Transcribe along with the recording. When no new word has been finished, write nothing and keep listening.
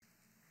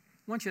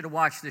I want you to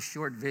watch this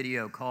short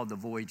video called The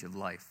Voyage of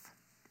Life.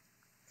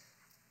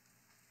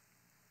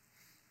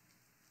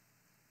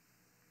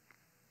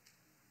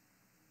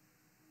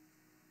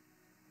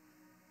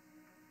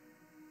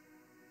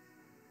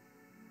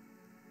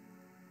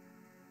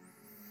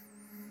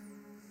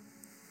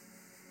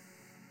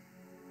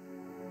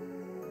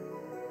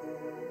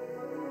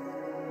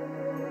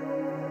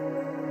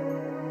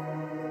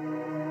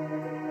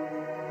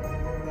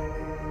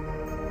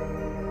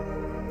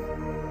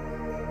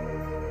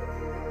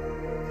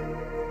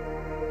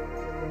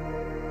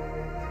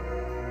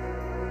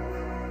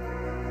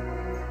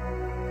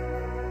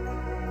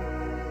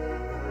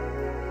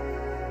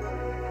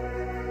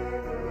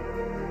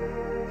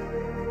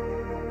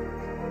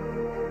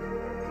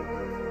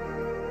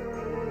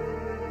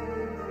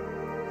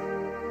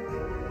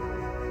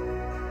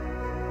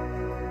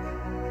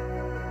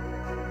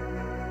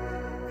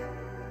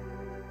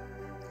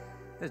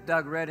 As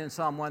Doug read in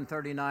Psalm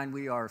 139,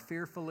 we are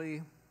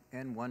fearfully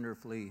and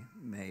wonderfully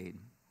made.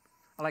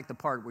 I like the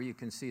part where you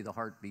can see the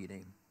heart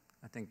beating.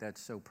 I think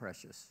that's so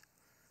precious.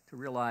 To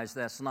realize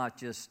that's not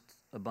just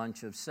a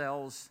bunch of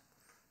cells,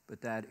 but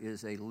that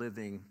is a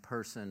living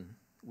person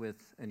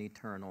with an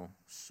eternal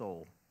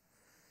soul.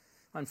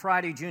 On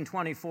Friday, June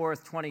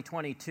 24th,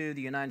 2022,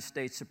 the United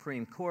States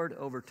Supreme Court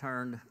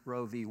overturned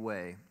Roe v.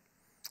 Wade.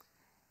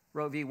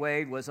 Roe v.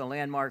 Wade was a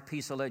landmark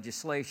piece of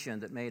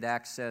legislation that made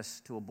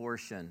access to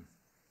abortion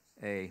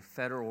a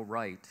federal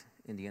right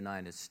in the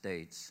United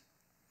States.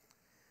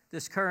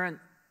 This current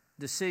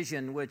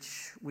decision,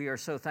 which we are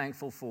so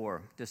thankful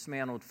for,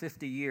 dismantled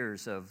 50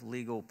 years of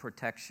legal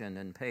protection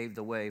and paved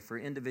the way for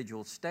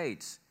individual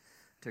states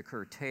to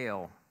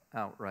curtail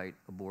outright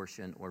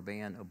abortion or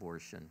ban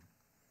abortion.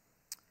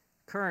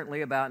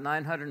 Currently, about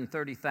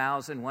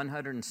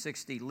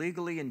 930,160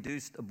 legally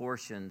induced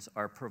abortions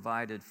are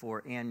provided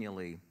for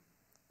annually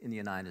in the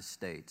United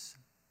States.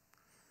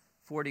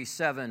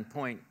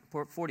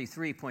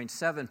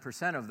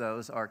 43.7% of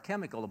those are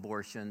chemical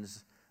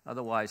abortions,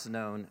 otherwise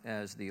known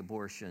as the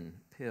abortion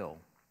pill.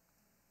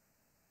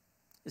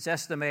 It's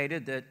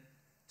estimated that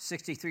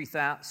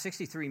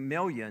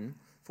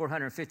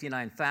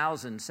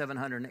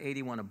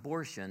 63,459,781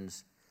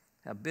 abortions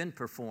have been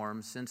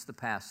performed since the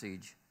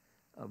passage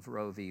of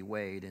Roe v.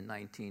 Wade in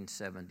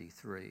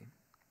 1973.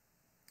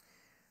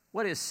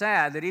 What is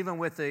sad that even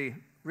with the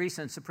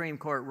recent Supreme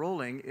Court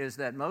ruling is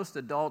that most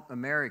adult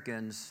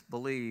Americans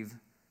believe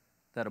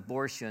that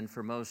abortion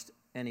for most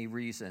any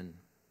reason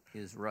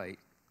is right.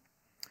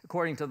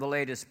 According to the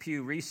latest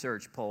Pew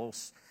Research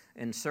polls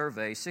and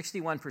survey,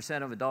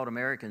 61% of adult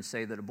Americans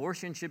say that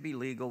abortion should be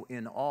legal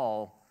in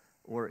all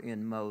or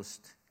in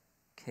most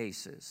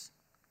cases.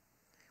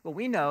 Well,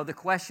 we know the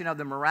question of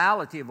the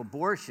morality of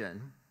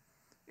abortion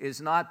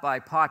is not by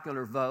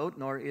popular vote,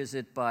 nor is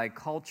it by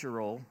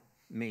cultural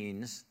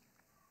means,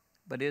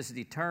 but is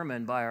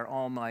determined by our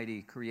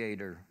almighty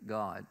Creator,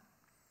 God.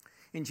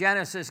 In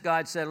Genesis,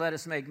 God said, "Let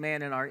us make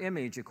man in our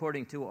image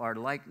according to our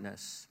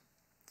likeness."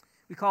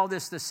 We call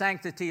this the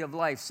Sanctity of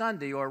Life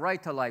Sunday or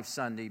Right to Life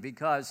Sunday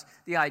because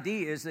the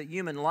idea is that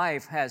human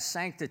life has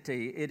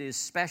sanctity. It is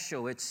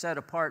special. It's set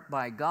apart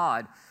by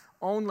God.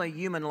 Only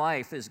human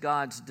life as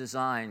God's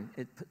designed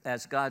it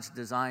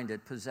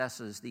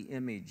possesses the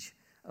image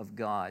of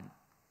God.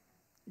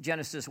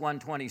 Genesis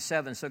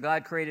 1:27, so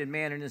God created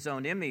man in his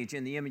own image.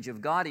 In the image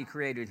of God, he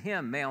created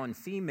him. Male and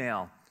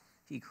female,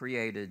 he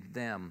created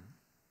them.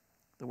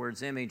 The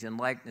words image and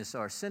likeness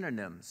are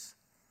synonyms.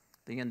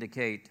 They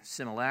indicate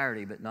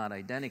similarity, but not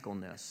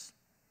identicalness.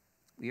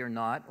 We are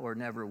not or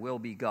never will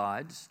be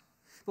gods.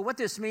 But what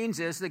this means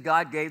is that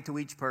God gave to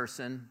each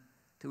person,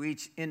 to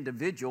each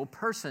individual,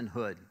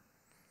 personhood.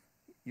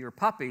 Your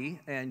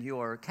puppy and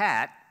your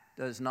cat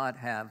does not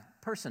have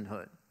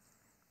personhood.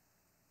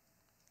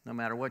 No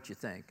matter what you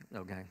think,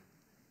 okay?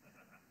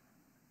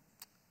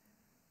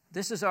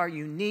 This is our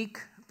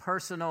unique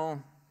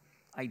personal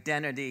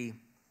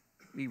identity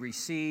we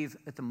receive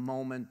at the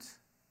moment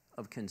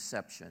of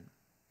conception.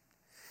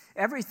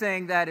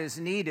 Everything that is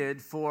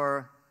needed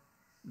for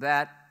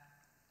that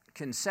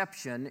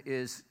conception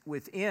is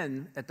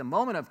within, at the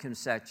moment of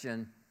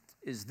conception,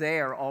 is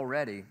there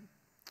already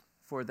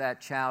for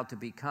that child to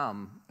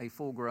become a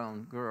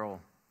full-grown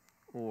girl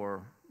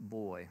or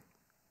boy.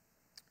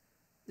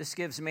 This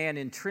gives man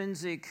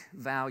intrinsic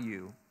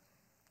value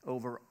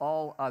over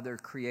all other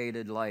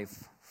created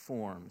life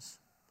forms.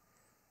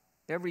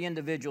 Every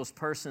individual's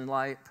person's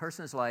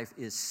life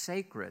is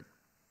sacred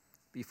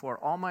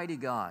before Almighty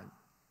God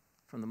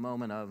from the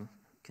moment of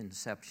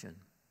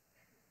conception.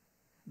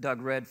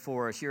 Doug read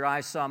for us, "Your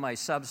eyes saw my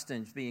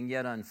substance being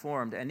yet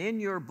unformed, and in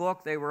your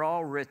book they were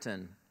all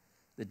written,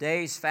 the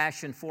days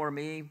fashioned for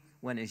me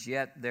when as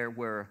yet there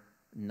were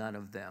none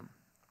of them."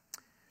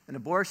 An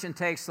abortion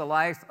takes the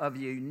life of a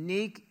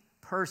unique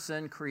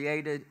person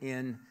created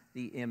in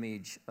the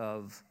image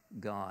of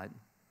God.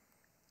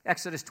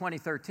 Exodus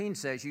 20:13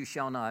 says, "You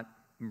shall not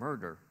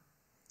murder."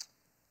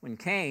 When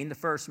Cain, the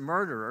first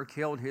murderer,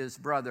 killed his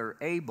brother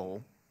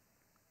Abel,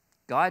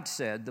 God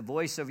said, "The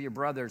voice of your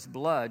brother's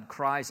blood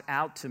cries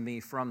out to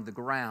me from the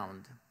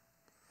ground."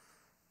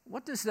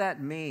 What does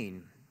that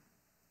mean?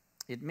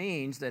 It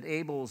means that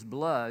Abel's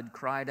blood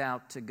cried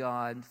out to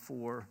God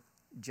for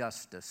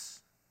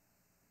justice.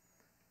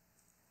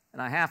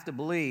 And I have to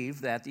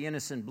believe that the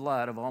innocent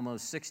blood of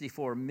almost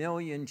 64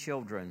 million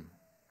children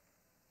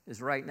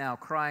is right now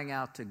crying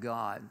out to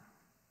God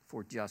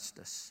for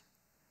justice.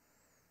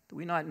 Do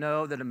we not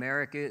know that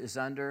America is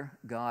under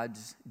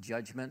God's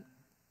judgment?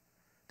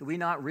 Do we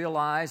not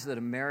realize that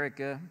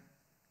America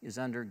is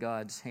under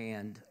God's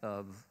hand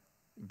of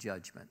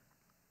judgment?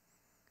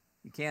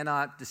 You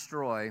cannot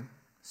destroy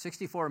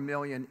 64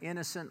 million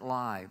innocent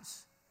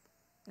lives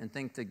and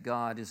think that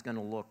God is going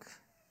to look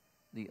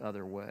the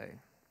other way.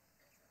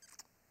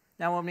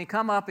 Now, when we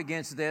come up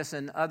against this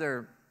and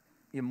other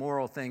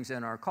immoral things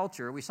in our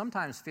culture, we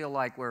sometimes feel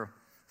like we're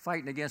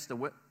fighting against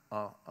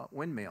a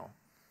windmill,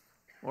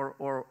 or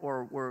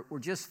we're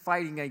just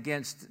fighting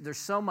against, there's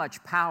so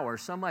much power,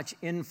 so much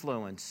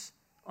influence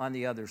on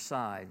the other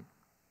side.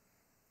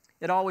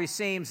 It always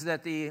seems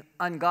that the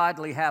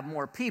ungodly have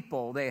more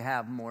people, they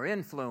have more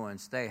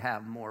influence, they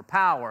have more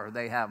power,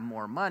 they have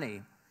more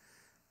money.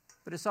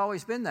 But it's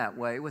always been that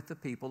way with the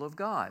people of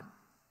God.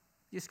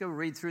 You just go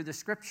read through the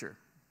Scripture.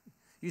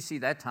 You see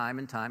that time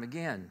and time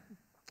again.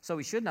 So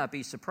we should not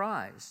be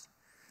surprised.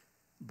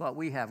 But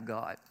we have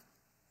God.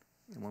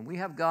 And when we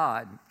have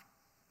God,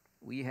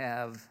 we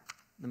have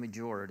the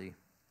majority.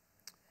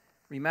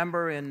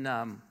 Remember in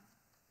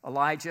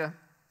Elijah,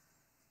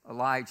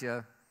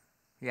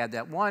 he had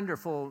that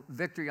wonderful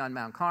victory on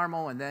Mount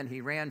Carmel, and then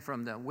he ran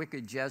from the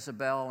wicked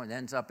Jezebel and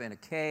ends up in a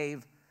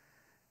cave.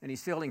 And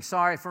he's feeling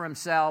sorry for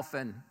himself,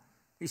 and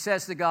he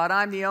says to God,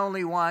 I'm the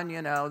only one,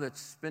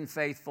 that's been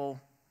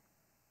faithful.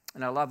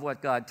 And I love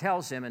what God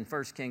tells him in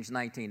 1 Kings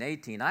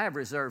 19:18. I have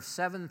reserved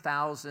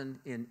 7,000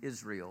 in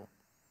Israel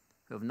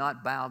who have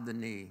not bowed the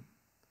knee.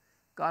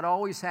 God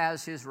always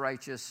has his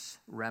righteous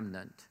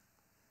remnant,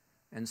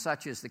 and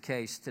such is the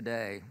case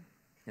today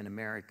in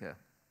America.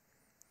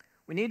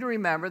 We need to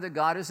remember that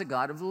God is a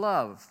God of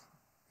love.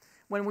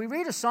 When we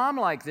read a psalm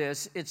like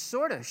this, it's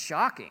sort of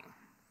shocking.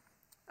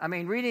 I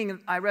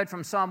read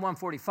from Psalm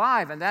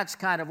 145, and that's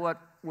kind of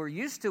what we're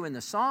used to in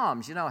the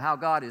Psalms, how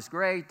God is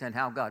great and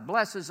how God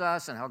blesses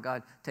us and how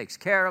God takes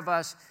care of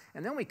us.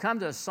 And then we come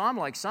to a psalm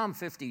like Psalm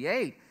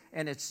 58,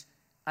 and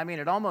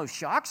it almost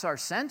shocks our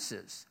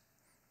senses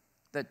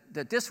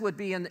that this would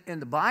be in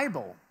the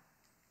Bible.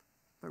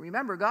 But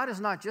remember, God is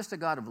not just a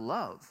God of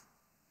love.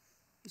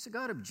 He's a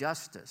God of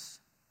justice.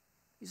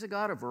 He's a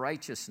God of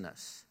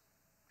righteousness.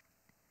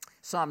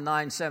 Psalm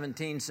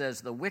 9:17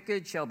 says, the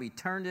wicked shall be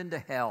turned into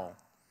hell,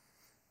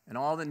 and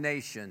all the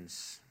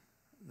nations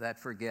that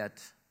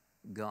forget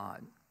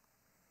God.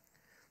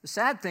 The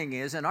sad thing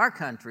is, in our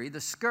country,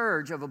 the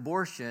scourge of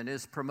abortion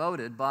is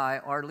promoted by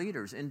our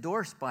leaders,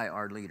 endorsed by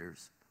our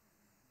leaders,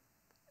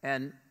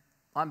 and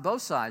on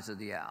both sides of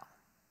the aisle,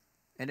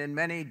 and in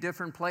many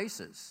different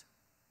places.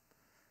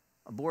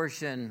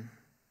 Abortion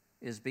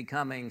is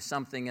becoming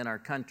something in our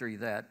country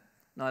that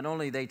not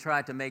only they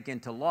try to make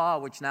into law,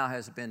 which now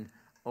has been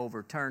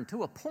overturned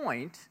to a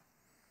point,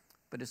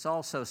 but it's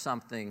also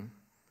something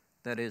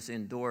that is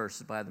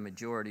endorsed by the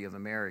majority of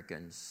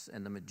Americans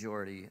and the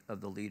majority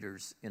of the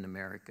leaders in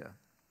America.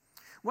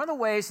 One of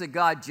the ways that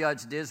God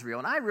judged Israel,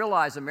 and I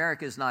realize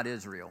America is not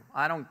Israel.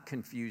 I don't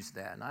confuse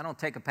that. And I don't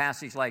take a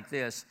passage like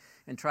this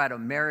and try to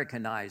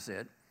Americanize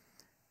it.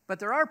 But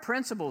there are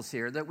principles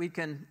here that we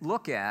can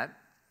look at.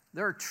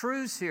 There are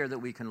truths here that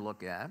we can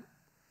look at.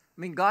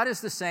 God is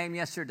the same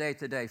yesterday,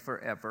 today,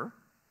 forever.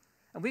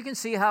 And we can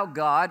see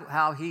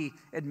how he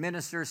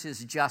administers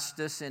his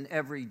justice in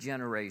every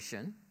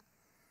generation.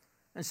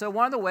 And so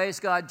one of the ways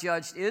God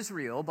judged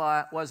Israel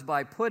was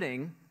by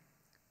putting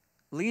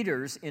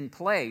leaders in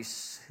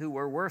place who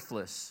were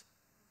worthless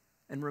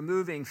and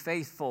removing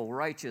faithful,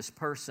 righteous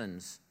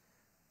persons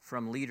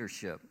from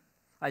leadership.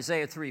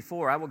 Isaiah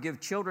 3:4, I will give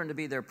children to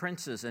be their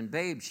princes, and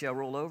babes shall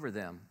rule over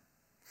them.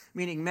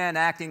 Meaning men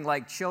acting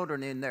like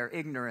children in their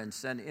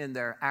ignorance and in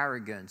their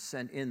arrogance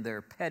and in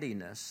their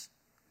pettiness.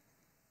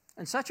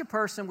 And such a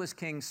person was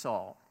King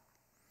Saul.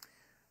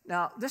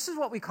 Now, this is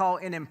what we call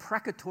an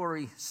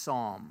imprecatory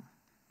psalm.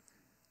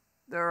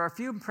 There are a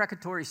few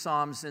imprecatory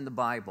psalms in the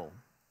Bible.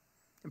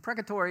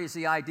 Imprecatory is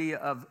the idea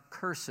of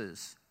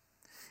curses.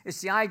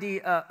 It's the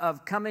idea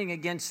of coming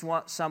against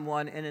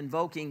someone and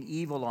invoking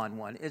evil on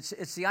one.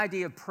 It's the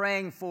idea of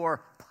praying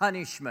for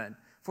punishment,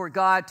 for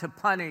God to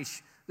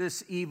punish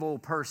this evil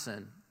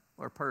person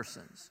or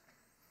persons.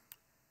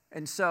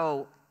 And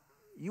so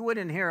you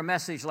wouldn't hear a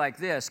message like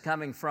this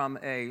coming from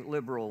a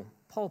liberal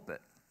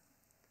pulpit.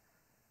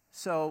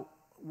 So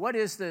what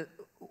is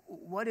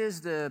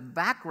the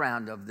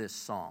background of this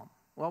psalm?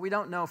 Well, we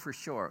don't know for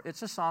sure.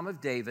 It's a psalm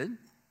of David.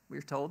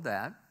 We're told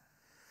that.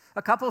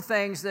 A couple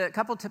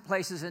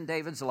places in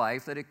David's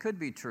life that it could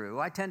be true.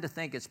 I tend to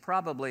think it's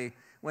probably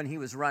when he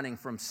was running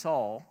from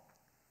Saul.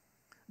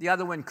 The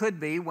other one could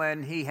be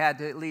when he had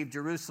to leave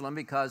Jerusalem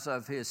because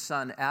of his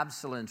son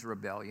Absalom's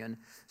rebellion.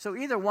 So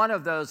either one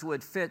of those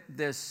would fit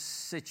this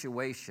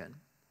situation.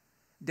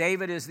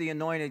 David is the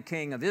anointed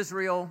king of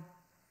Israel,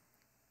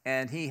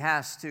 and he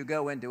has to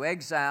go into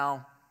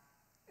exile,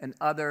 and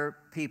other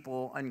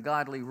people,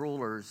 ungodly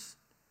rulers,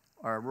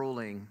 are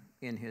ruling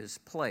in his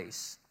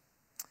place.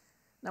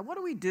 Now, what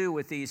do we do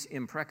with these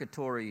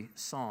imprecatory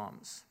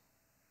psalms?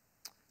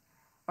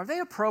 Are they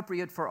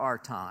appropriate for our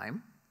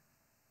time?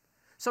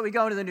 So we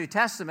go into the New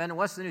Testament, and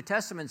what's the New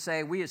Testament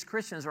say we as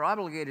Christians are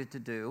obligated to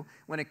do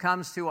when it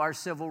comes to our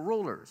civil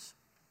rulers?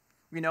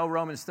 We know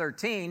Romans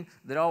 13,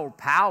 that all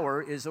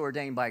power is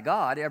ordained by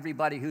God.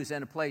 Everybody who's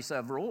in a place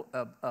of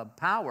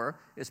power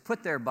is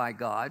put there by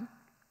God.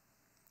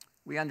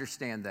 We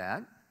understand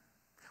that.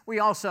 We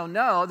also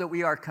know that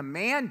we are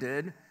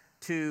commanded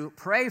to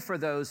pray for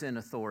those in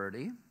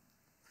authority.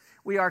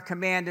 We are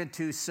commanded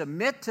to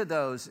submit to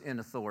those in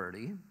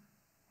authority.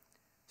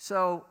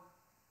 So,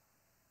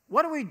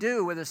 what do we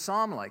do with a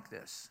psalm like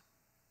this?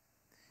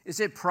 Is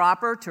it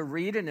proper to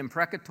read an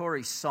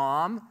imprecatory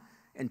psalm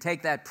and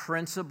take that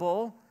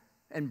principle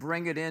and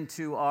bring it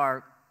into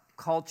our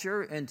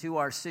culture, into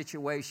our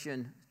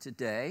situation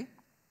today?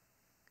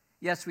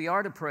 Yes, we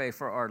are to pray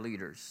for our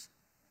leaders.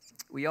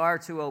 We are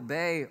to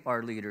obey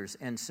our leaders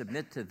and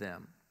submit to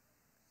them.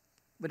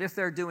 But if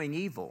they're doing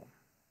evil,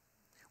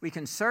 we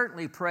can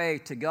certainly pray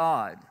to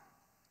God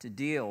to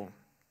deal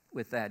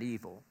with that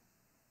evil.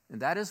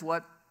 And that is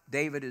what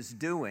David is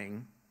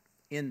doing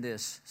in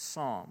this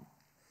psalm.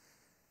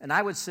 And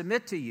I would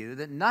submit to you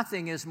that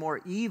nothing is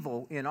more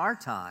evil in our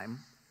time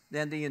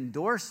than the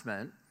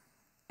endorsement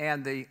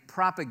and the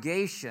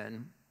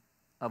propagation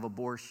of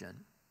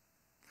abortion.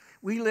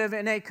 We live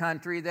in a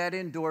country that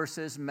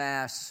endorses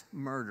mass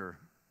murder.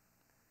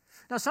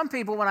 Now, some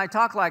people, when I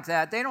talk like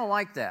that, they don't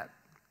like that.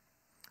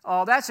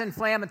 Oh, that's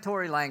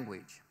inflammatory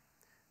language.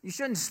 You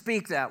shouldn't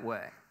speak that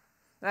way.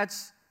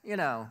 That's,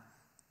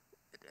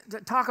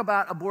 talk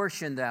about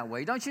abortion that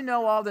way. Don't you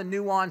know all the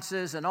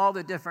nuances and all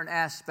the different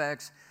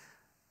aspects?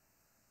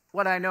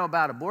 What I know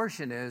about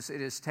abortion is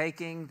it is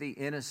taking the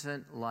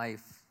innocent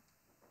life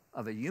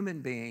of a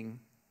human being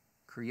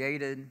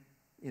created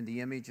in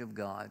the image of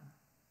God,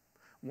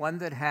 one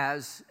that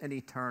has an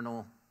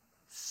eternal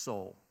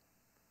soul.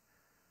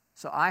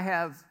 So I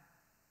have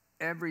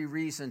every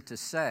reason to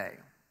say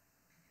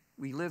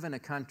we live in a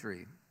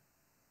country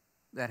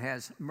that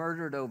has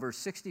murdered over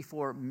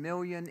 64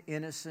 million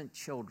innocent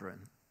children.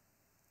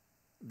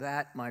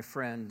 That, my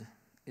friend,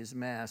 is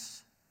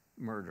mass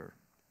murder.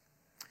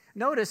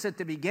 Notice at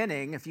the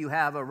beginning, if you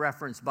have a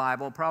reference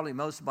Bible, probably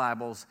most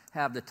Bibles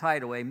have the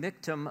title, A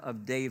Miktam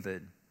of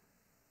David.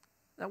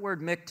 That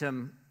word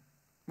miktam,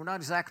 we're not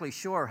exactly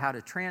sure how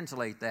to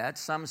translate that.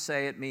 Some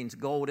say it means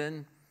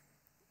golden.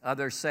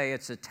 Others say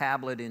it's a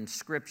tablet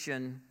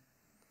inscription.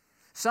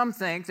 Some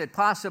think that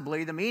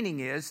possibly the meaning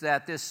is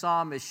that this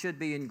psalm should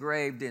be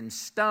engraved in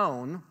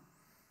stone.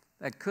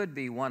 That could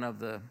be one of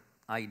the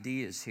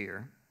ideas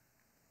here.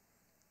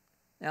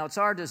 Now, it's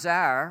our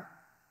desire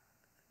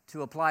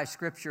to apply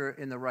Scripture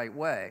in the right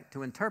way,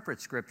 to interpret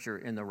Scripture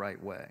in the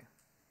right way.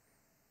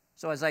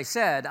 So as I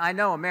said, I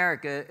know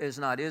America is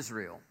not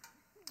Israel.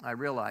 I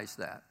realize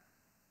that.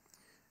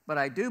 But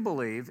I do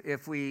believe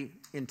if we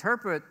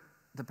interpret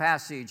the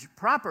passage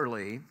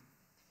properly,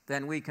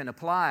 then we can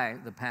apply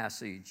the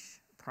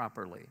passage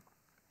properly.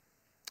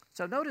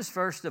 So notice,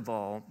 first of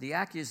all, the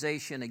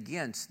accusation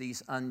against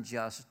these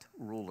unjust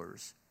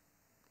rulers,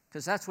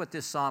 because that's what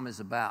this psalm is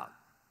about,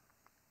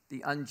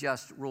 the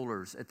unjust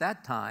rulers at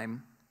that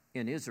time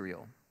in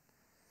Israel.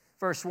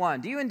 Verse 1,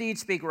 do you indeed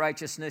speak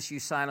righteousness, you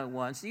silent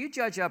ones? Do you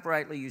judge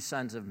uprightly, you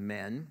sons of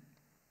men?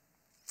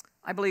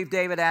 I believe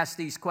David asked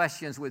these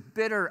questions with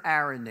bitter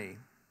irony.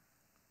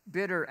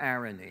 Bitter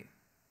irony.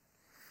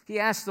 He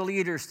asked the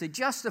leaders to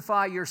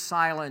justify your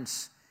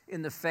silence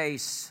in the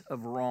face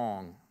of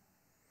wrong.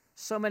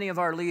 So many of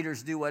our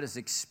leaders do what is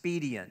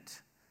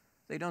expedient.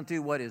 They don't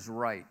do what is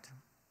right.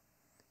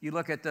 You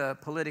look at the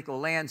political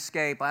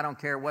landscape, I don't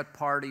care what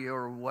party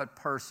or what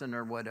person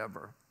or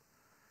whatever.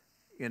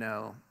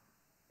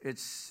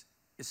 It's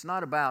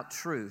not about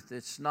truth.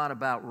 It's not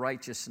about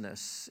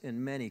righteousness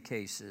in many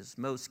cases,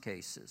 most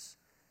cases.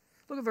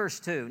 Look at verse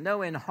 2.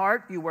 No, in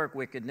heart you work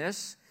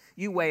wickedness.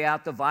 You weigh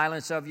out the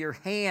violence of your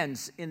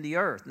hands in the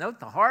earth. Note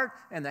the heart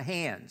and the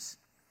hands.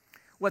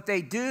 What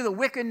they do, the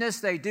wickedness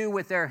they do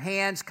with their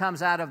hands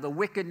comes out of the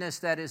wickedness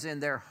that is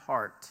in their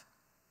heart.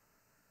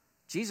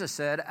 Jesus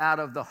said, out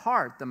of the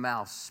heart the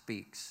mouth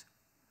speaks.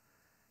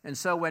 And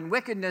so when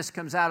wickedness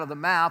comes out of the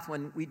mouth,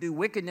 when we do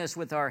wickedness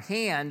with our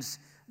hands,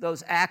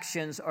 those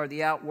actions are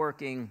the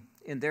outworking,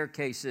 in their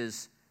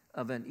cases,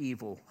 of an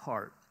evil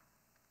heart.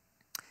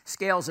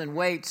 Scales and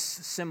weights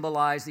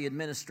symbolize the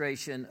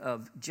administration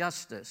of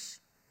justice.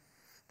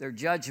 Their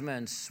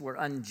judgments were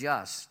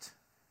unjust.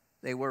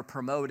 They were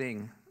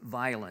promoting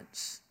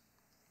violence.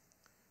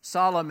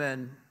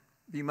 Solomon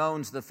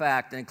bemoans the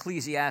fact in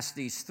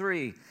Ecclesiastes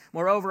 3,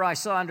 moreover, I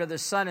saw under the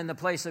sun in the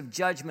place of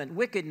judgment,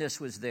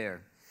 wickedness was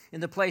there. In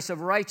the place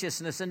of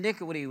righteousness,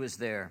 iniquity was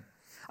there.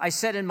 I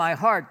said in my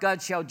heart,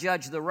 God shall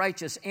judge the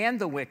righteous and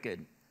the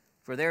wicked,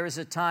 for there is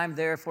a time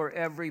there for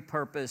every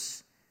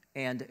purpose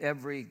and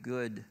every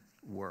good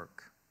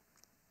work.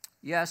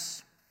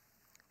 Yes,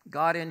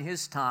 God in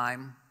his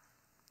time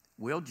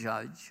will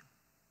judge.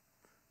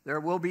 There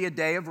will be a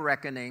day of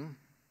reckoning,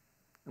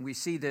 and we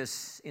see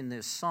this in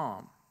this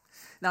psalm.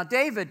 Now,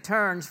 David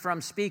turns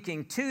from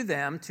speaking to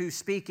them to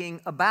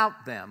speaking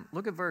about them.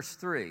 Look at verse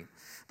 3.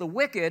 The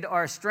wicked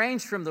are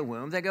estranged from the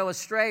womb. They go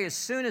astray as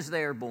soon as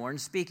they are born,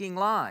 speaking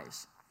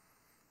lies.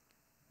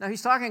 Now,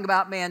 he's talking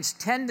about man's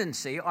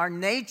tendency. Our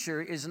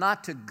nature is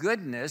not to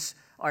goodness.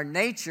 Our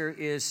nature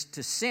is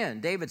to sin.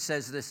 David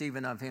says this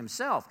even of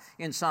himself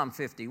in Psalm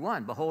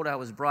 51. Behold, I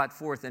was brought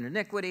forth in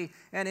iniquity,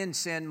 and in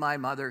sin my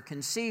mother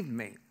conceived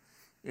me.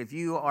 If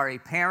you are a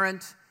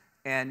parent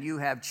and you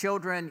have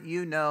children,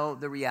 you know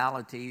the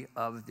reality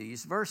of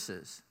these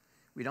verses.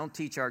 We don't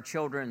teach our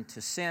children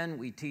to sin.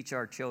 We teach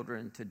our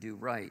children to do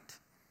right.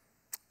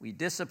 We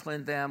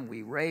discipline them.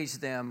 We raise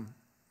them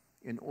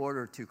in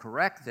order to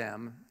correct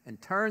them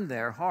and turn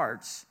their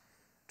hearts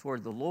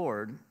toward the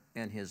Lord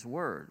and His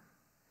Word.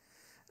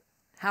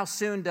 How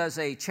soon does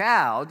a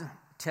child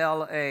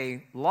tell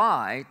a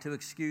lie to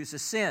excuse a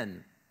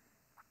sin?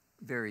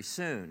 Very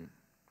soon.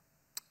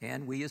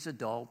 And we as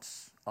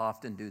adults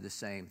often do the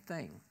same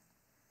thing.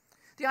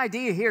 The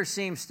idea here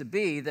seems to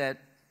be that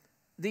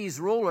these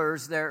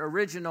rulers, their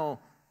original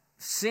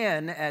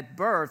sin at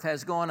birth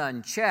has gone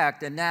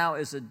unchecked, and now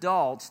as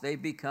adults they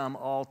become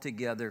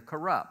altogether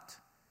corrupt.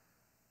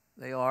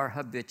 They are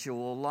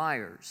habitual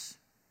liars.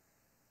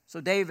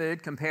 So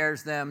David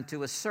compares them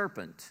to a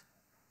serpent,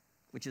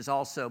 which is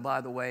also,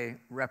 by the way,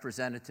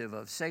 representative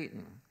of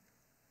Satan.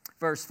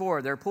 Verse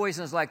 4, their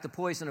poison is like the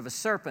poison of a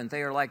serpent.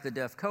 They are like the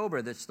deaf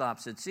cobra that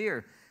stops its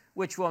ear,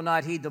 which will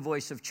not heed the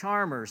voice of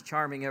charmers,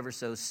 charming ever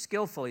so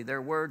skillfully.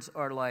 Their words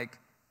are like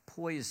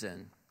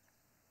poison.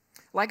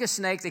 Like a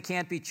snake that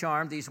can't be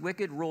charmed, these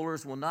wicked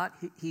rulers will not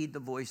heed the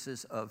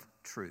voices of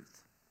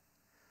truth.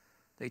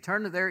 They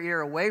turn their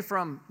ear away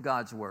from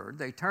God's word.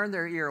 They turn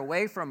their ear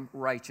away from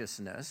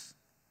righteousness.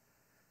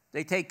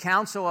 They take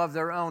counsel of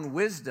their own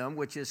wisdom,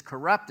 which is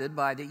corrupted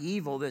by the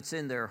evil that's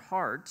in their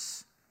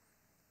hearts.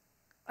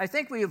 I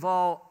think we have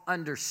all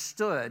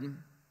understood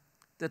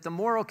that the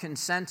moral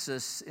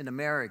consensus in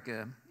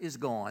America is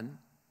gone.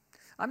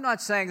 I'm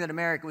not saying that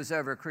America was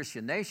ever a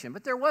Christian nation,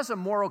 but there was a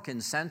moral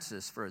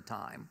consensus for a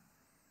time.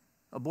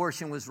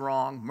 Abortion was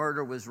wrong,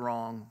 murder was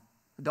wrong,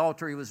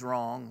 adultery was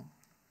wrong,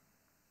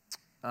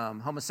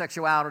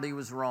 homosexuality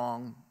was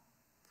wrong.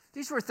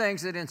 These were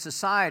things that in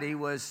society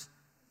was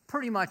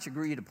pretty much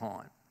agreed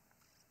upon.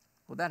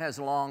 Well, that has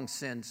long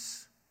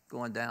since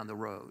gone down the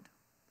road.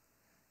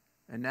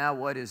 And now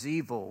what is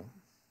evil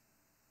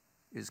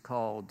is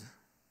called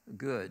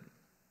good.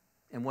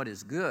 And what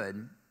is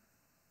good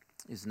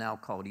is now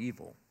called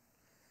evil.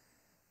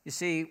 You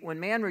see, when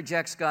man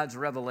rejects God's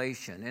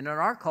revelation, and in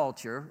our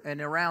culture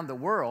and around the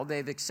world,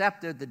 they've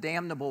accepted the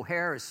damnable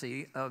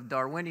heresy of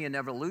Darwinian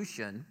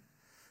evolution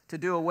to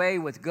do away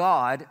with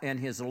God and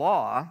His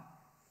law.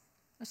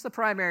 That's the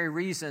primary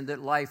reason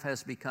that life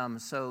has become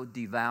so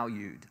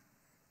devalued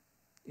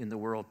in the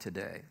world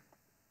today.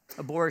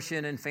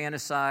 Abortion,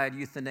 infanticide,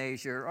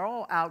 euthanasia are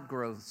all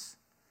outgrowths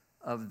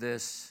of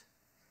this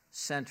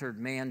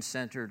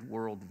man-centered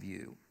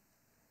worldview.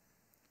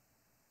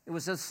 It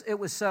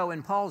was so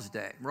in Paul's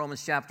day,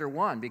 Romans chapter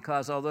 1,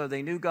 because although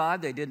they knew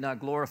God, they did not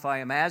glorify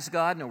Him as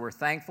God, nor were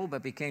thankful,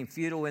 but became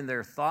futile in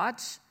their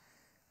thoughts,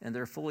 and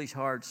their foolish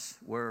hearts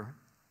were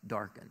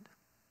darkened.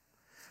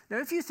 Now,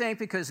 if you think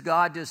because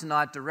God does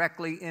not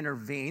directly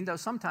intervene, though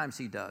sometimes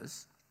He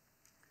does,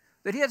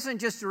 that He doesn't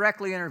just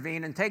directly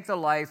intervene and take the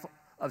life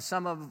of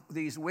some of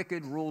these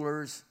wicked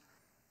rulers,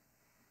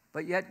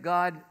 but yet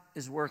God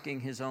is working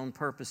His own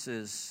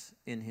purposes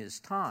in His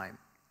time.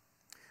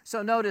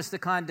 So notice the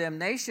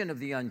condemnation of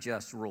the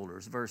unjust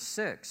rulers, verse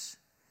 6.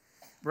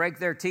 Break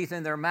their teeth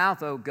in their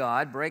mouth, O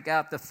God. Break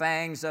out the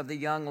fangs of the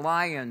young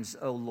lions,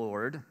 O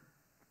Lord.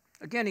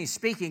 Again, he's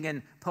speaking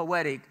in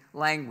poetic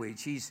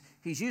language. He's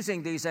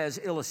using these as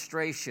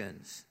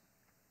illustrations.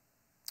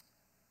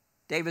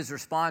 David's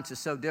response is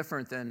so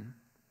different than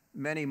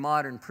many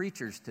modern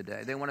preachers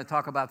today. They want to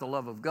talk about the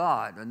love of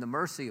God and the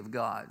mercy of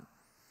God.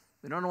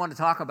 They don't want to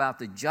talk about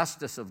the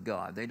justice of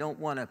God. They don't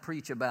want to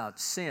preach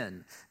about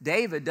sin.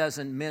 David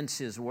doesn't mince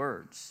his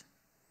words.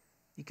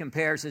 He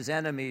compares his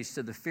enemies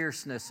to the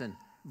fierceness and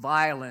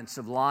violence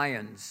of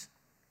lions.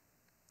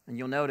 And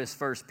you'll notice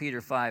 1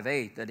 Peter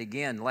 5:8 that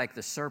again, like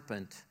the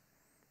serpent,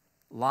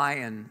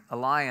 a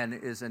lion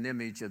is an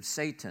image of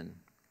Satan.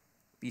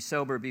 Be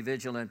sober, be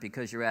vigilant,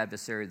 because your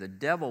adversary, the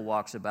devil,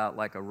 walks about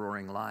like a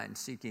roaring lion,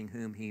 seeking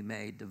whom he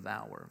may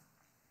devour.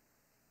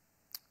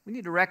 We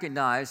need to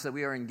recognize that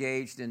we are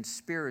engaged in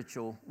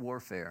spiritual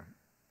warfare.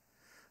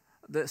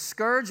 The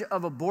scourge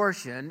of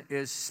abortion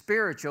is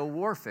spiritual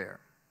warfare.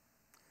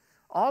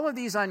 All of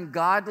these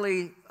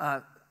ungodly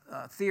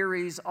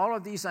theories, all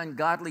of these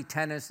ungodly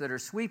tenets that are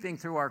sweeping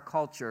through our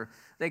culture,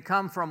 they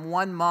come from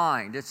one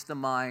mind. It's the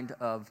mind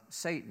of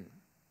Satan.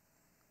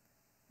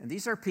 And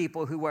these are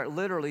people who are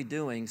literally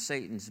doing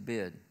Satan's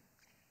bid.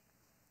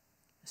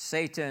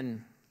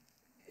 Satan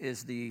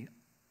is the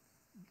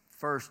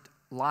first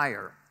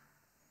liar.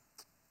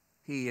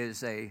 He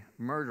is a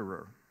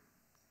murderer.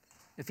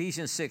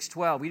 Ephesians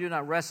 6:12, we do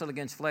not wrestle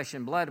against flesh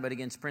and blood, but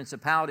against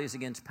principalities,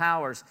 against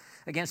powers,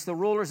 against the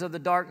rulers of the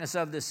darkness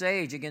of this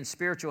age, against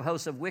spiritual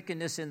hosts of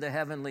wickedness in the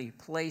heavenly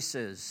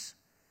places.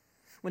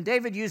 When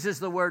David uses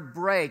the word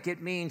break,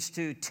 it means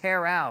to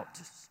tear out.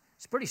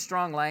 It's pretty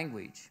strong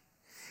language.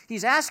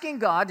 He's asking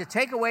God to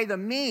take away the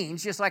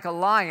means, just like a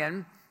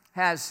lion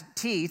has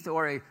teeth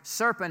or a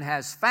serpent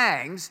has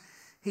fangs.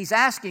 He's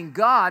asking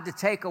God to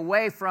take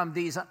away from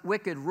these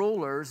wicked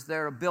rulers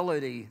their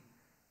ability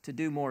to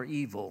do more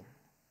evil,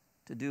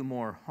 to do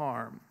more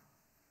harm.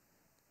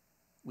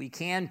 We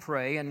can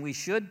pray and we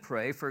should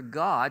pray for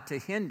God to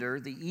hinder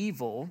the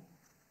evil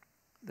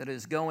that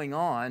is going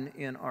on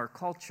in our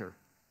culture.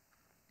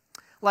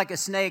 Like a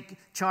snake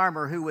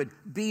charmer who would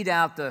beat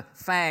out the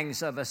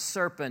fangs of a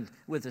serpent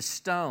with a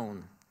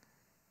stone.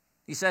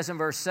 He says in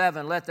verse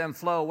 7, let them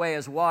flow away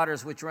as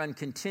waters which run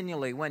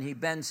continually when he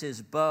bends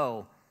his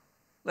bow.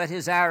 Let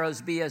his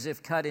arrows be as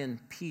if cut in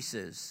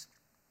pieces.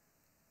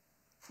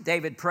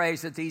 David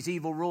prays that these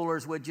evil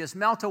rulers would just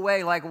melt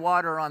away like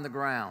water on the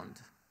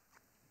ground.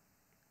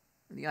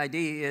 The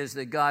idea is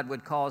that God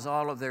would cause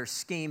all of their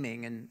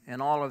scheming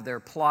and all of their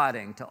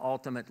plotting to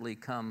ultimately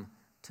come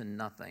to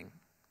nothing.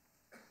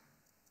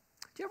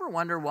 Do you ever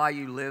wonder why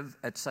you live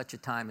at such a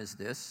time as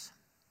this?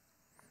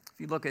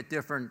 If you look at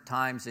different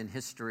times in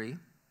history,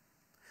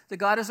 that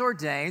God has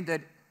ordained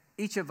that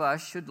each of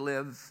us should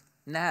live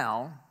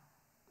now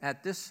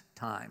at this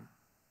time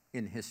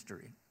in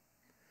history.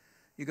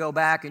 You go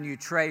back and you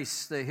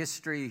trace the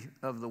history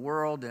of the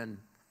world and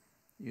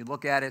you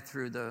look at it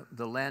through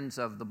the lens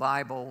of the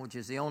Bible, which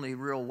is the only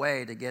real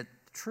way to get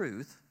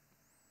truth,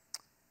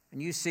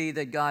 and you see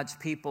that God's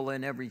people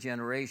in every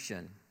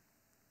generation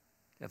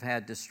have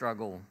had to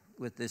struggle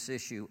with this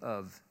issue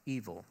of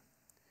evil.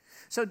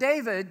 So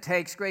David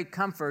takes great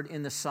comfort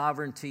in the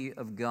sovereignty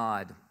of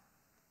God.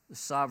 The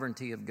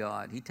sovereignty of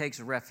God. He takes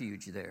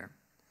refuge there.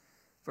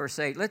 Verse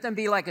 8, let them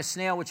be like a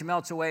snail which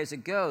melts away as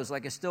it goes,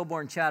 like a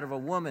stillborn child of a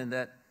woman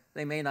that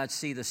they may not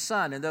see the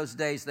sun. In those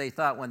days they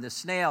thought when the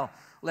snail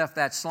left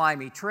that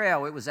slimy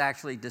trail, it was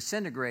actually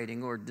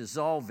disintegrating or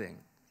dissolving.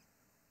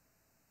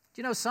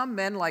 Do you know some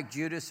men like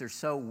Judas are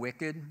so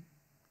wicked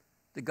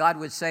that God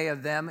would say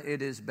of them,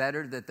 it is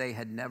better that they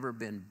had never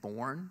been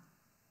born?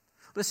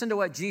 Listen to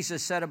what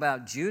Jesus said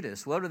about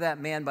Judas. Woe to that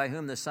man by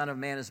whom the Son of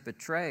Man is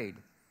betrayed.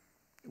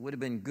 It would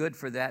have been good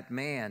for that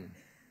man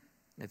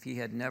if he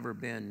had never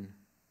been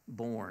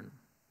born.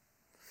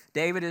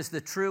 David is the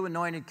true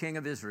anointed king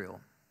of Israel.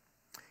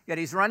 Yet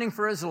he's running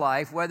for his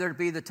life, whether it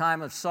be the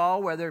time of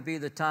Saul, whether it be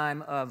the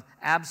time of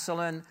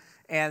Absalom,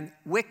 and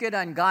wicked,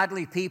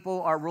 ungodly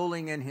people are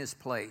ruling in his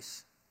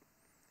place.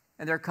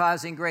 And they're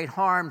causing great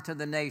harm to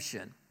the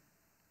nation.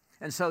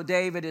 And so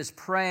David is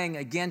praying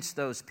against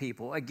those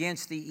people,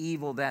 against the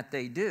evil that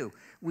they do.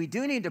 We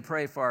do need to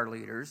pray for our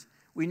leaders.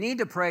 We need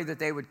to pray that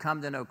they would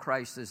come to know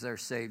Christ as their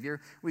Savior.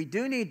 We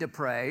do need to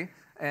pray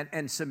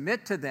and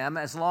submit to them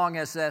as long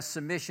as that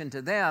submission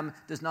to them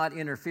does not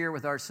interfere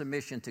with our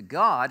submission to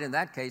God. In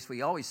that case,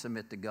 we always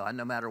submit to God,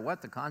 no matter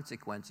what the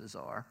consequences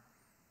are.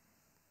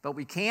 But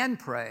we can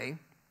pray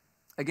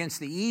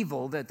against the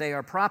evil that they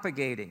are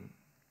propagating,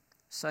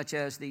 such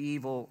as the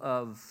evil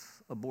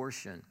of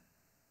abortion.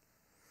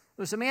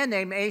 There's a man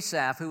named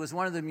Asaph who was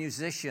one of the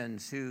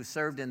musicians who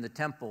served in the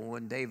temple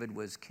when David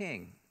was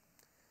king.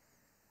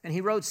 And he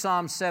wrote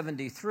Psalm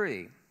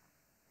 73.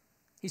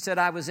 He said,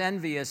 I was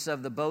envious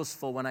of the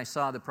boastful when I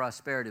saw the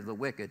prosperity of the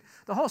wicked.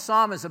 The whole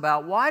psalm is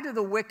about why do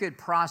the wicked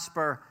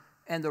prosper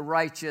and the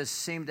righteous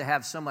seem to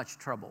have so much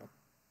trouble?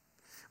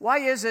 Why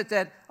is it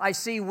that I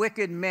see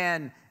wicked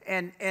men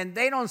and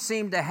they don't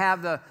seem to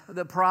have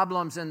the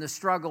problems and the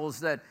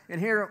struggles and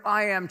here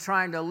I am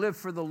trying to live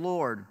for the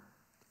Lord.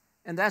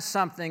 And that's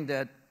something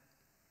that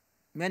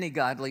many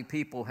godly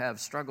people have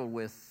struggled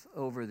with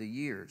over the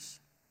years.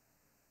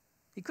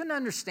 He couldn't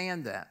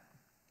understand that.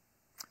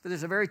 But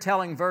there's a very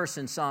telling verse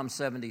in Psalm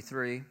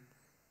 73.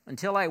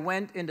 Until I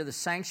went into the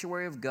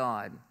sanctuary of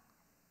God,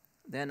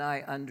 then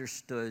I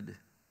understood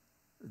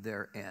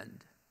their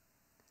end.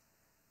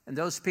 And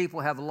those people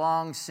have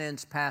long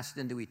since passed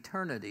into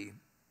eternity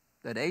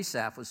that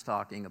Asaph was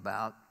talking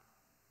about.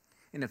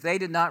 And if they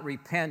did not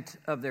repent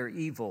of their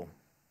evil,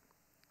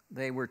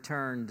 they were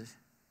turned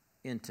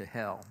into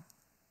hell.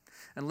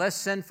 Unless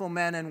sinful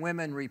men and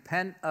women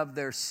repent of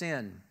their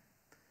sin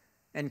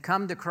and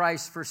come to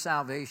Christ for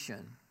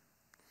salvation.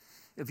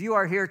 If you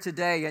are here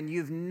today and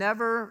you've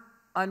never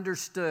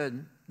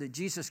understood that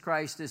Jesus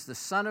Christ is the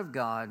Son of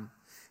God,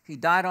 He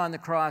died on the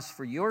cross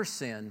for your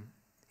sin,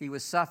 He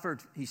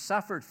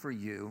suffered for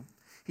you,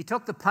 He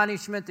took the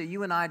punishment that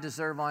you and I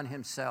deserve on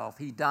Himself.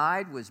 He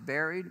died, was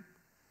buried,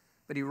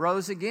 but He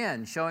rose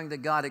again, showing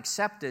that God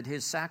accepted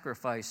His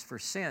sacrifice for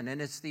sin.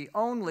 And it's the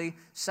only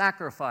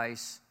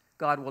sacrifice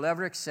God will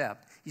ever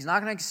accept. He's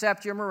not going to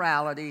accept your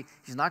morality.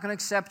 He's not going to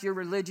accept your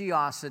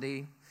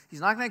religiosity.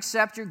 He's not going to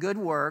accept your good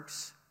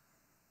works.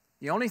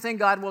 The only thing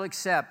God will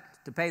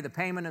accept to pay the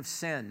payment of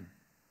sin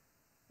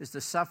is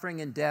the suffering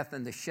and death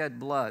and the shed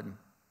blood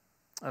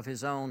of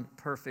His own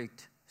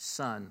perfect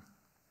Son.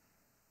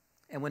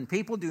 And when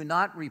people do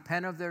not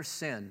repent of their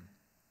sin,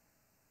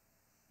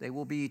 they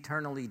will be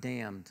eternally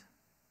damned.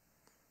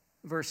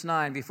 Verse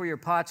 9, before your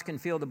pots can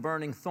feel the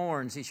burning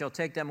thorns, he shall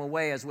take them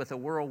away as with a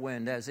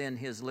whirlwind, as in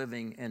his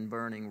living and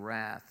burning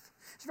wrath.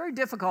 It's a very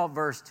difficult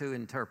verse to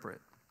interpret.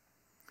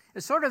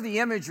 It's sort of the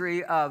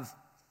imagery of,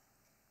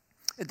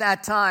 at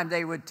that time,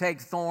 they would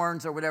take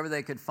thorns or whatever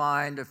they could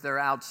find if they're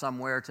out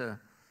somewhere to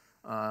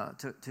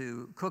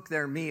cook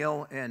their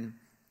meal and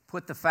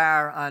put the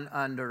fire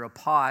under a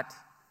pot.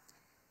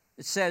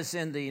 It says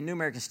in the New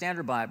American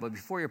Standard Bible,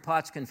 before your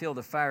pots can feel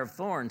the fire of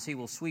thorns, he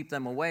will sweep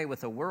them away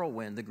with a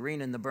whirlwind, the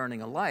green and the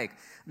burning alike.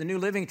 The New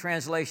Living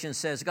Translation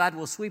says, God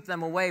will sweep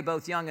them away,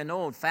 both young and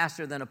old,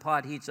 faster than a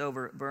pot heats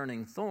over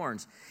burning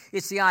thorns.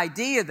 It's the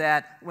idea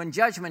that when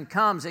judgment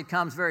comes, it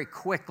comes very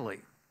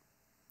quickly.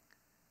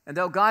 And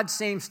though God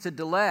seems to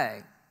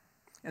delay,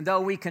 and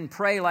though we can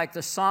pray like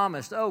the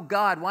psalmist, oh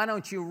God, why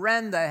don't you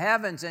rend the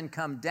heavens and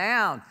come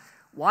down?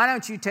 Why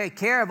don't you take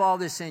care of all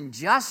this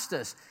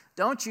injustice?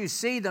 Don't you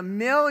see the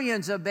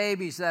millions of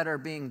babies that are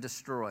being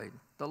destroyed,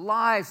 the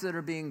lives that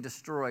are being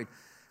destroyed,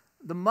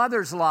 the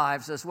mothers'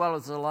 lives as well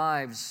as the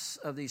lives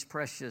of these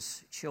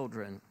precious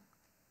children?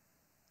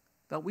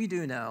 But we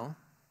do know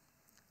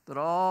that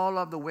all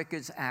of the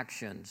wicked's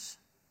actions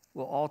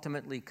will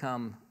ultimately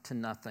come to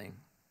nothing.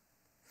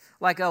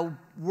 Like a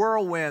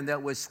whirlwind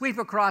that would sweep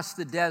across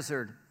the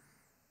desert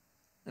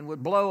and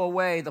would blow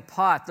away the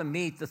pot, the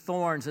meat, the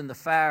thorns, and the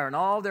fire, and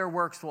all their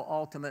works will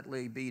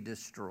ultimately be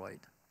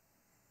destroyed.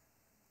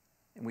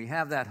 And we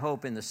have that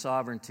hope in the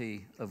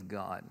sovereignty of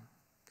God.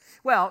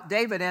 Well,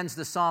 David ends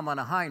the psalm on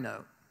a high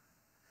note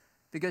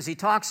because he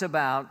talks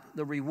about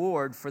the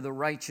reward for the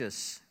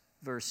righteous,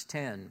 verse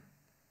 10.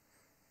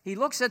 He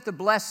looks at the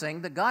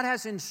blessing that God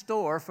has in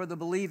store for the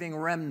believing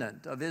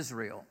remnant of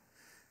Israel,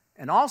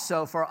 and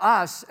also for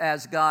us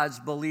as God's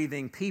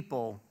believing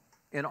people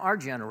in our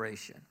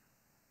generation.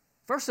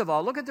 First of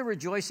all, look at the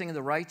rejoicing of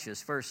the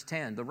righteous, verse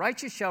 10. The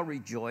righteous shall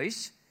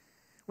rejoice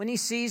when he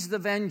sees the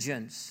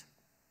vengeance.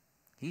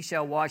 He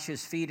shall wash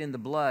his feet in the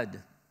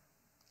blood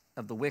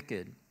of the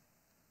wicked.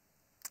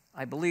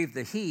 I believe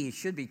the he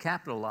should be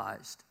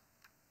capitalized.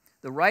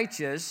 The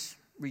righteous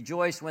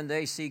rejoice when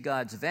they see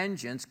God's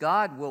vengeance.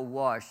 God will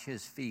wash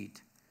his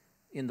feet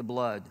in the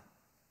blood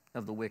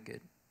of the wicked.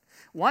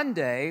 One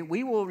day,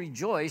 we will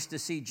rejoice to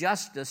see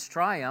justice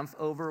triumph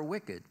over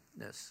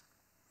wickedness.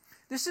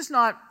 This is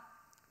not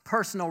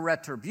personal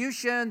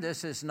retribution.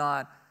 This is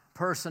not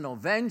personal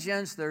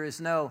vengeance. There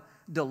is no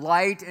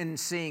delight in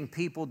seeing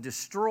people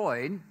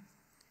destroyed.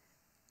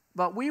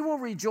 But we will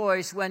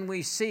rejoice when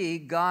we see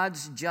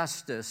God's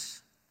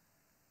justice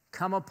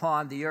come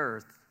upon the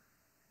earth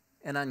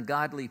and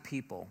ungodly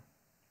people.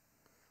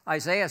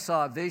 Isaiah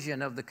saw a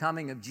vision of the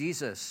coming of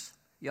Jesus,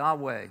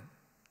 Yahweh,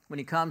 when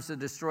he comes to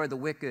destroy the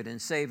wicked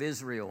and save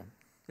Israel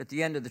at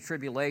the end of the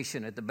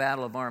tribulation, at the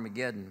Battle of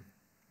Armageddon.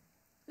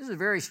 This is a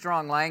very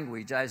strong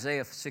language,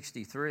 Isaiah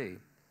 63.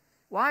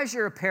 Why is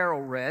your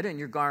apparel red and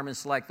your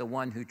garments like the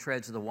one who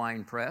treads the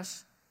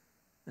winepress?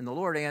 And the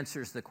Lord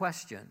answers the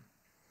question.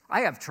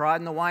 I have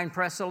trodden the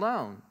winepress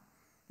alone,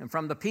 and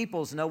from the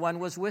peoples no one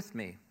was with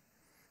me.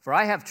 For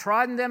I have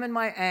trodden them in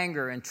my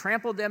anger and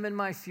trampled them in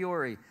my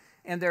fury,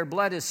 and their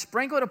blood is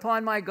sprinkled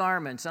upon my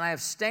garments, and I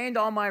have stained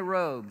all my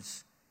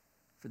robes.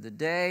 For the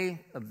day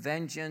of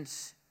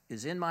vengeance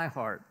is in my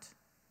heart,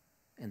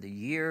 and the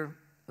year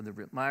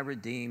of my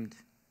redeemed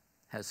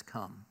has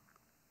come.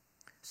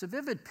 It's a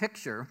vivid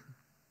picture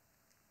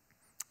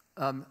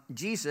of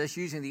Jesus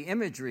using the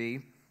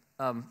imagery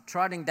of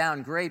trotting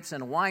down grapes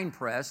in a wine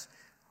press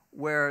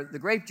where the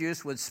grape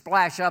juice would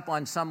splash up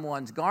on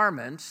someone's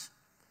garments.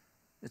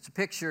 It's a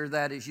picture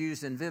that is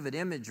used in vivid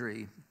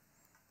imagery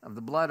of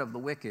the blood of the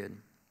wicked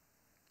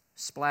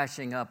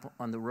splashing up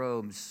on the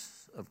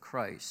robes of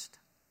Christ.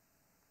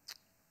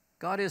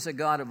 God is a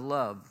God of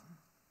love,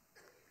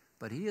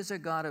 but he is a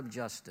God of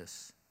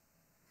justice.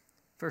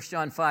 1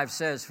 John 5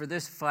 says,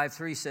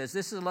 5:3 says,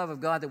 this is the love of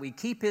God, that we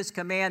keep his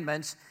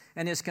commandments,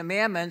 and his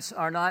commandments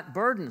are not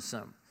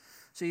burdensome.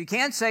 So you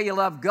can't say you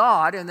love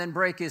God and then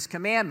break his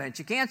commandments.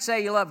 You can't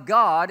say you love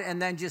God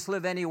and then just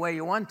live any way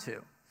you want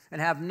to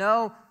and have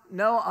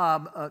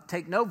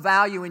take no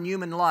value in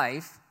human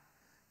life.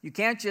 You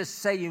can't just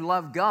say you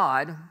love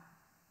God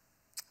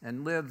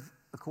and live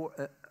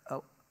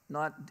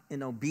not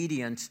in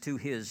obedience to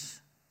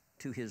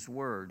his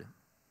word.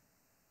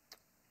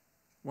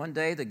 One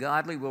day the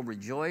godly will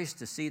rejoice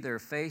to see their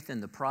faith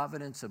in the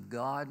providence of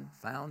God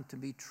found to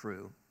be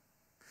true.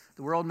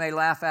 The world may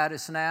laugh at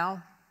us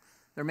now.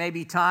 There may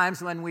be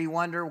times when we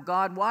wonder,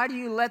 God, why do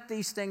you let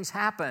these things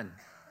happen?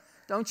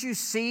 Don't you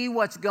see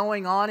what's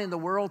going on in the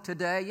world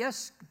today?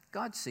 Yes,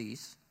 God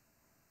sees,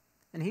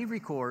 and he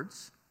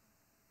records.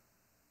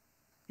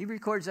 He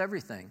records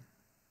everything.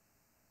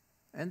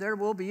 And there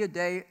will be a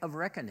day of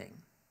reckoning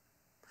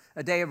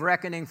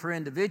for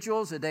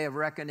individuals, a day of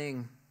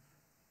reckoning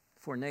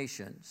for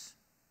nations.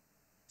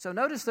 So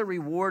notice the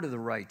reward of the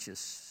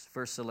righteous,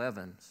 verse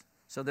 11.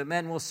 So that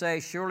men will say,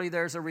 surely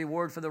there's a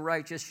reward for the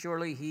righteous,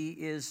 surely he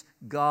is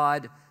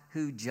God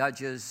who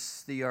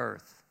judges the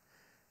earth.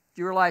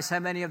 Do you realize how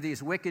many of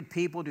these wicked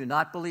people do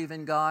not believe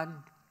in God?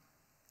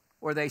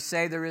 Or they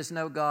say there is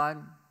no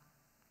God?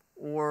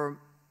 Or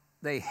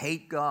they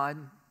hate God?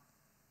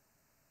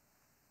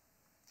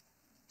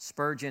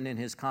 Spurgeon, in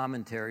his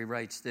commentary,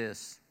 writes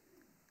this: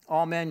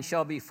 all men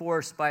shall be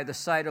forced by the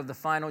sight of the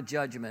final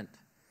judgment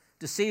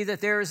to see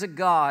that there is a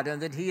God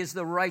and that he is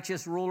the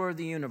righteous ruler of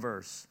the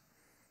universe.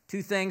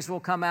 Two things will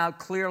come out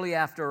clearly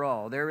after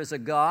all. There is a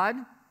God,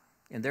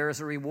 and there is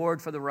a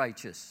reward for the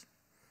righteous.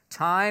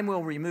 Time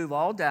will remove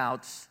all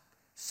doubts,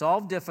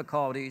 solve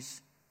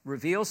difficulties,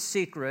 reveal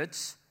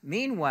secrets.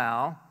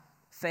 Meanwhile,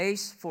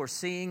 face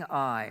foreseeing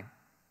eye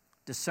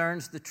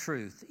discerns the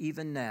truth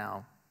even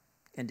now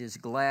and is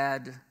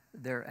glad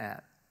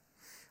thereat.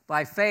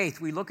 By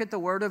faith, we look at the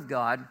Word of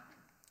God.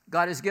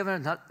 God has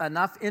given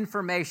enough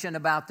information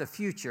about the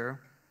future,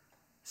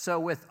 so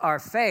with our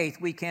faith,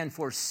 we can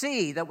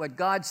foresee that what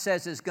God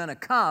says is going to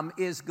come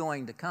is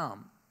going to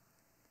come.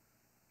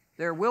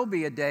 There will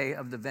be a day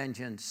of the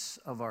vengeance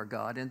of our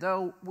God, and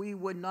though we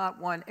would not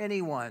want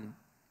anyone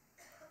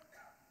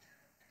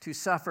to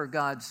suffer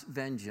God's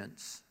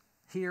vengeance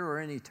here or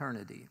in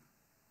eternity,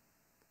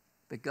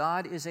 but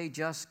God is a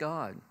just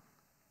God,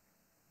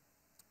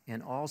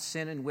 and all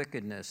sin and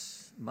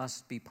wickedness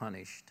must be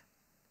punished.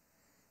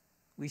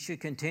 We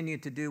should continue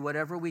to do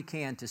whatever we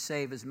can to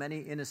save as many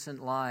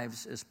innocent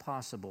lives as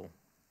possible.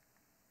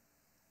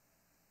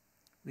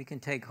 We can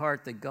take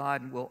heart that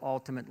God will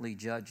ultimately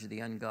judge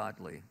the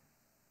ungodly.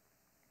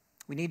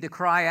 We need to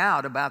cry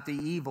out about the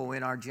evil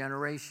in our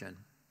generation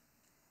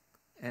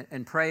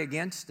and pray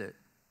against it.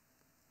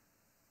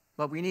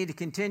 But we need to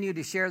continue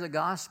to share the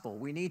gospel.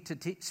 We need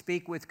to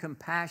speak with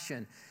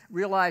compassion,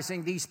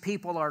 realizing these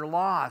people are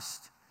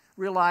lost,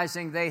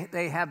 realizing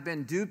they have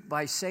been duped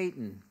by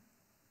Satan,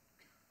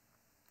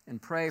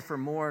 and pray for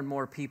more and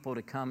more people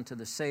to come to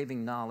the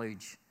saving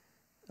knowledge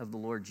of the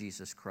Lord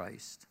Jesus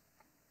Christ.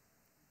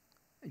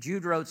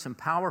 Jude wrote some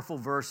powerful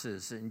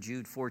verses in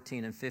Jude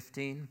 14 and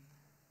 15.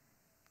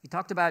 He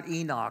talked about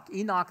Enoch,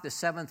 the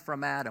seventh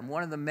from Adam,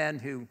 one of the men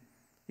who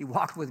he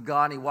walked with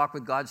God, and he walked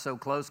with God so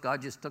close,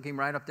 God just took him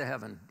right up to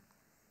heaven.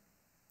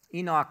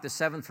 Enoch, the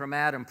seventh from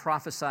Adam,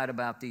 prophesied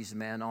about these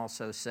men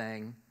also,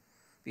 saying,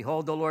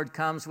 behold, the Lord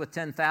comes with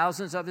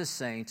 10,000s of his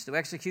saints to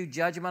execute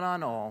judgment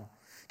on all,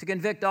 to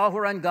convict all who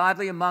are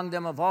ungodly among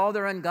them of all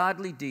their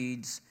ungodly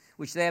deeds,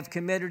 which they have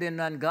committed in an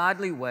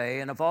ungodly way,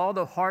 and of all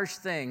the harsh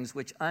things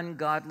which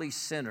ungodly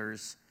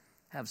sinners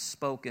have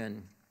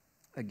spoken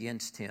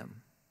against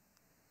him.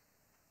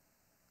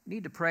 We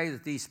need to pray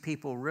that these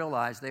people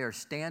realize they are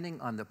standing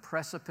on the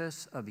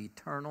precipice of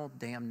eternal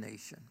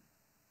damnation.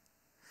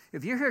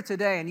 If you're here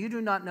today and you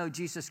do not know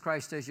Jesus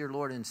Christ as your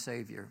Lord and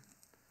Savior,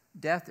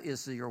 death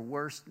is your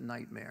worst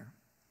nightmare.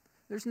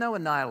 There's no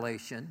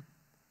annihilation.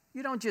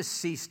 You don't just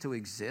cease to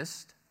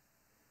exist.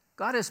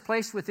 God has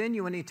placed within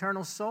you an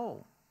eternal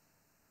soul.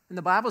 And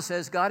the Bible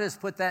says God has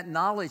put that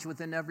knowledge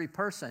within every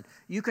person.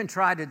 You can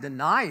try to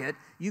deny it.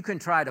 You can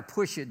try to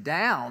push it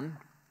down.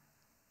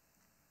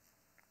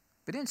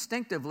 But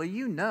instinctively,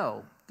 you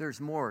know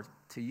there's more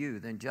to you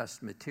than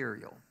just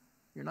material.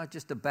 You're not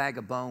just a bag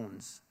of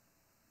bones.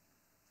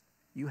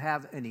 You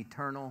have an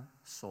eternal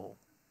soul.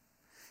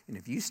 And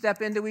if you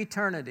step into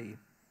eternity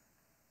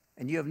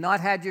and you have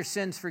not had your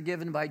sins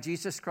forgiven by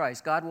Jesus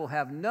Christ, God will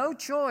have no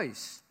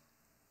choice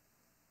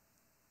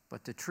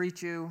but to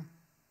treat you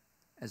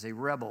as a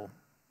rebel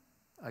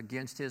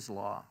against his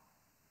law.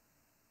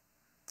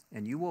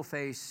 And you will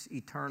face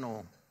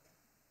eternal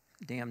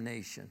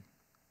damnation.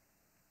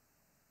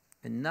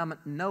 And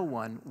no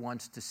one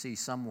wants to see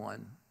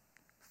someone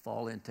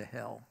fall into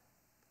hell.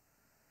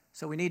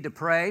 So we need to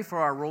pray for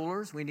our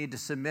rulers. We need to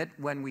submit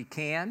when we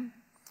can.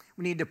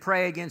 We need to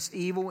pray against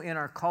evil in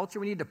our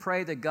culture. We need to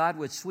pray that God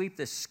would sweep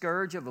the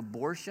scourge of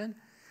abortion.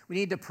 We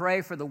need to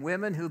pray for the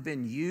women who've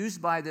been used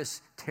by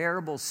this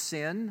terrible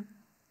sin.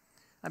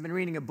 I've been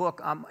reading a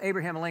book.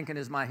 Abraham Lincoln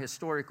is my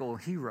historical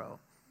hero.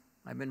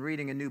 I've been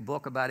reading a new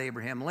book about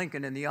Abraham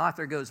Lincoln, and the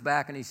author goes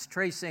back and he's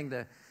tracing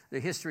the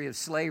history of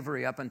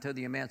slavery up until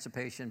the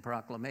Emancipation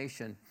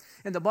Proclamation.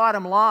 And the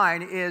bottom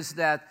line is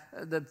that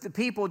the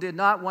people did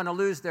not want to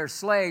lose their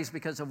slaves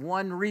because of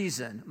one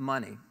reason: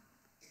 money.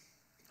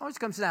 Always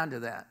comes down to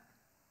that.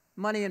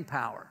 Money and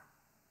power.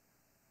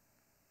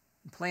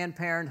 Planned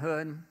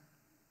Parenthood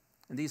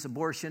and these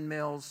abortion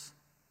mills,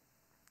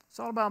 it's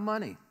all about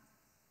money.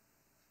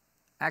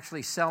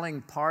 Actually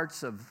selling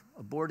parts of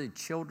aborted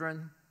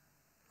children,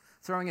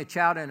 throwing a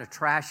child in a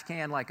trash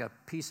can like a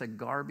piece of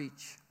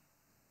garbage.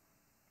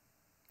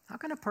 How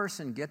can a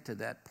person get to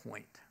that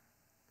point?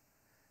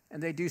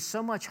 And they do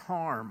so much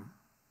harm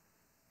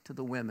to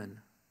the women.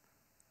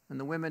 And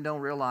the women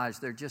don't realize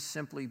they're just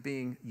simply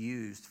being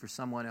used for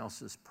someone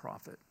else's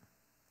profit.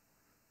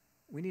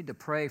 We need to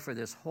pray for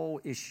this whole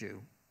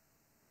issue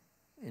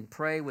and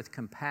pray with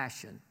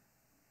compassion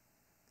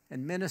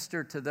and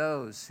minister to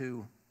those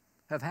who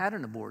have had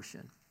an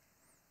abortion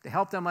to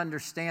help them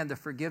understand the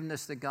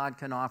forgiveness that God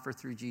can offer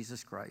through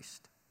Jesus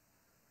Christ,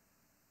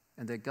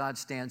 and that God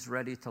stands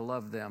ready to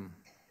love them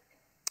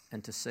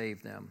and to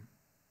save them.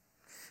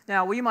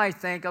 Now, we might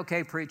think,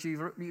 okay,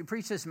 preacher, you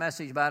preach this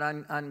message about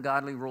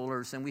ungodly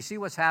rulers, and we see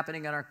what's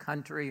happening in our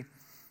country.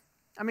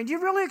 I mean, do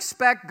you really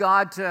expect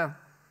God to,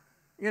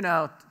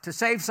 to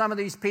save some of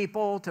these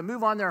people, to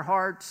move on their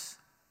hearts?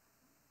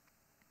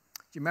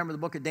 Do you remember the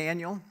book of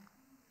Daniel? Do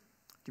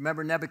you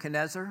remember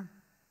Nebuchadnezzar?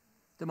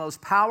 The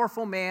most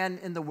powerful man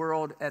in the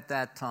world at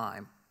that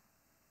time.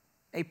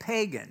 A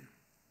pagan,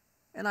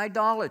 an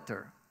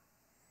idolater.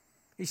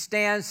 He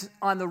stands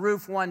on the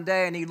roof one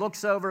day and he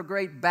looks over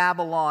great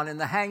Babylon and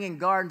the hanging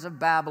gardens of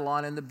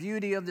Babylon and the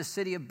beauty of the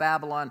city of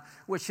Babylon,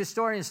 which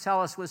historians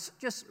tell us was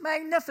just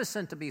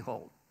magnificent to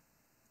behold.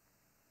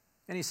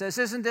 And he says,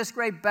 "Isn't this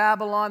great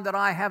Babylon that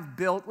I have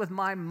built with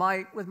my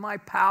might, with my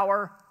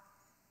power?"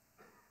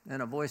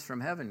 And a voice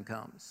from heaven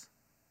comes.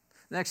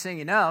 Next thing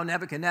you know,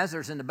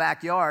 Nebuchadnezzar's in the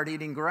backyard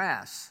eating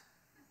grass.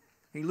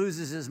 He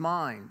loses his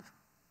mind.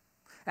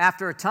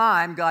 After a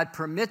time, God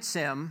permits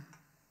him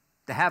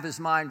to have his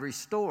mind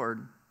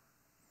restored.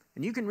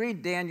 And you can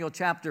read Daniel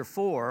chapter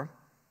 4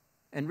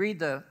 and read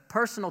the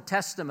personal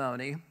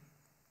testimony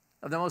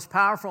of the most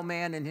powerful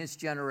man in his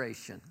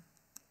generation.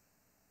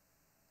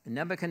 And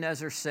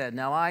Nebuchadnezzar said,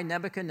 "Now I,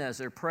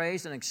 Nebuchadnezzar,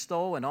 praise and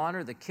extol and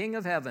honor the King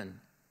of heaven,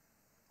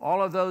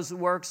 all of whose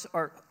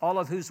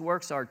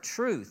works are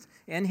truth,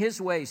 in his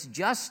ways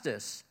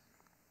justice,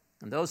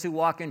 and those who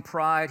walk in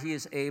pride he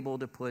is able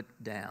to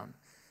put down."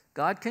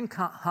 God can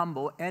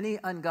humble any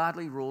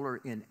ungodly ruler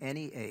in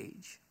any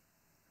age.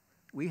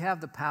 We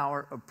have the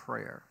power of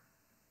prayer.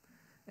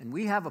 And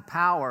we have a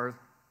power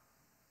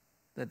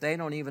that they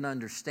don't even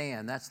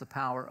understand. That's the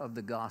power of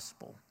the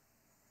gospel.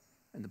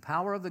 And the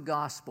power of the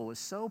gospel is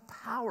so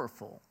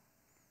powerful,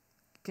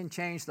 it can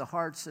change the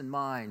hearts and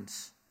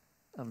minds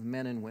of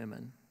men and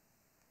women.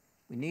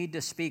 We need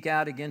to speak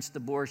out against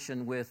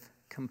abortion with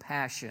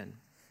compassion,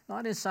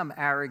 not in some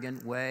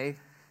arrogant way,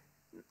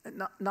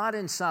 not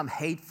in some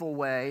hateful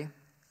way,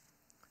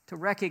 to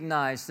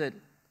recognize that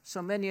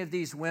so many of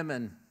these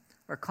women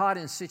are caught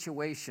in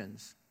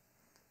situations.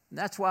 And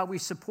that's why we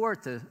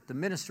support the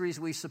ministries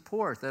we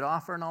support that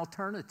offer an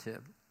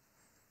alternative.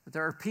 That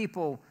there are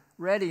people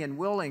ready and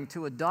willing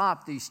to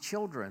adopt these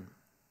children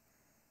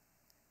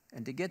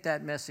and to get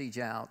that message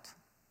out,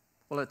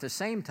 while at the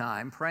same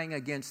time praying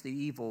against the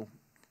evil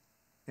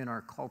in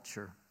our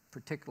culture,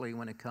 particularly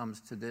when it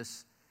comes to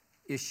this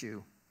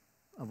issue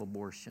of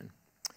abortion.